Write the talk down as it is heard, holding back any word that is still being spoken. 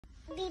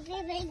Baby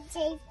will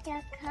drive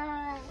the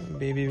car.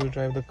 Baby will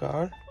drive the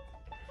car.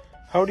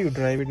 How do you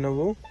drive it,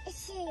 Navu?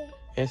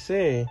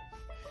 Essay.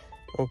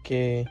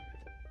 Okay.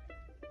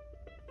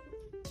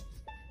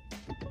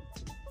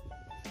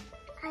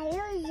 Are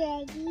you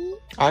ready?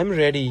 I'm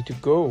ready to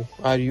go.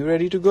 Are you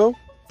ready to go?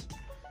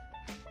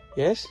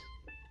 Yes?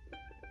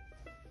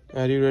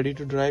 Are you ready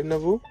to drive,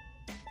 Navu?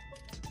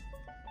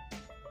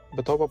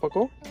 बताओ पापा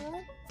को.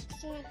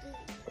 Ready.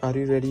 Are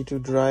you ready to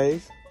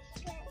drive?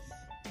 Yes.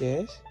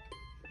 Yes?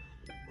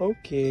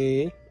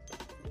 Okay.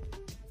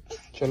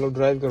 चलो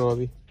drive करो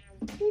अभी.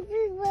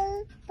 Baby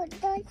will put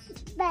the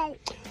seat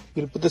belt.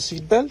 You'll put the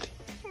seat belt?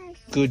 Yes.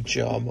 Good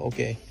job.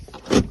 Okay.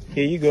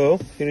 Here you go.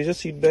 Here is your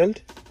seat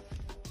belt.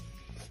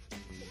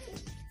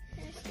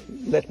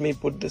 Let me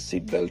put the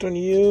seat belt on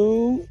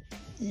you.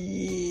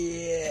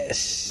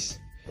 Yes.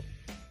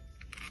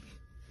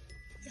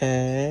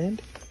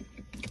 And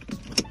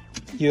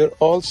you're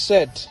all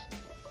set.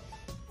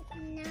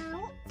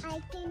 Now I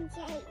can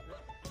drive.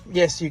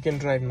 Yes, you can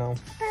drive now.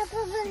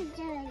 Papa will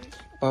drive.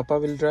 Papa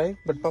will drive,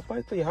 but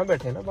Papa तो यहाँ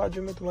बैठे हैं ना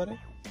बाजू में तुम्हारे.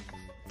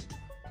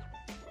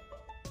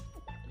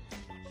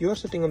 You are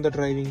sitting on the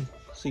driving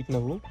seat,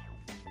 Navu.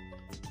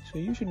 So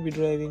you should be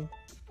driving,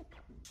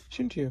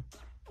 shouldn't you?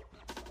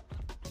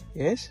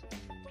 Yes?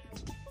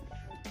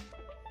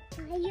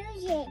 Are you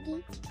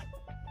ready?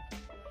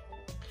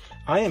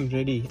 I am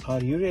ready. Are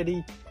you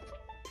ready?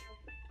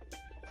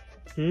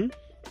 I'm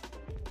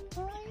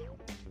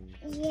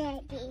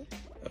ready.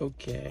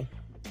 Okay.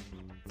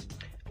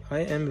 I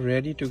am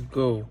ready to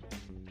go.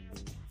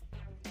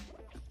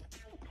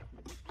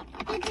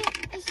 Baby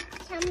is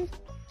some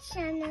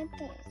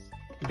sanitize.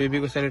 Baby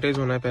को sanitise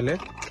होना है पहले.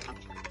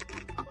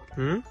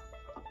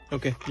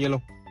 Okay, ये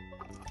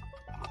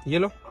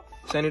लो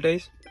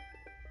sanitise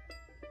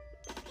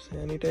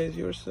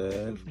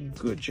yourself.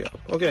 Good job.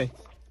 Okay.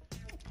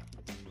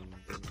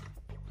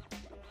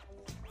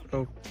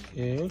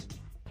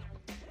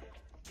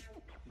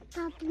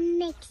 Papa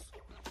mix.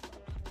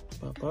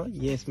 Papa,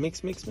 yes,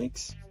 mix.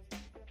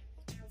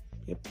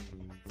 Yep.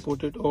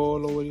 Put it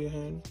all over your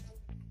hand.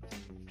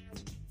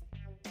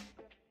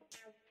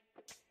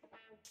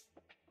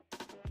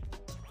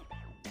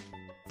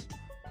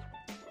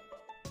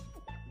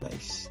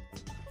 Nice.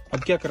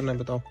 अब क्या करना है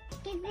बताओ.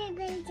 Baby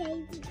will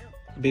drive now.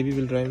 Baby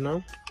will drive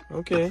now.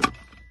 Okay.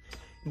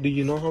 Do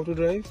you know how to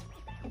drive?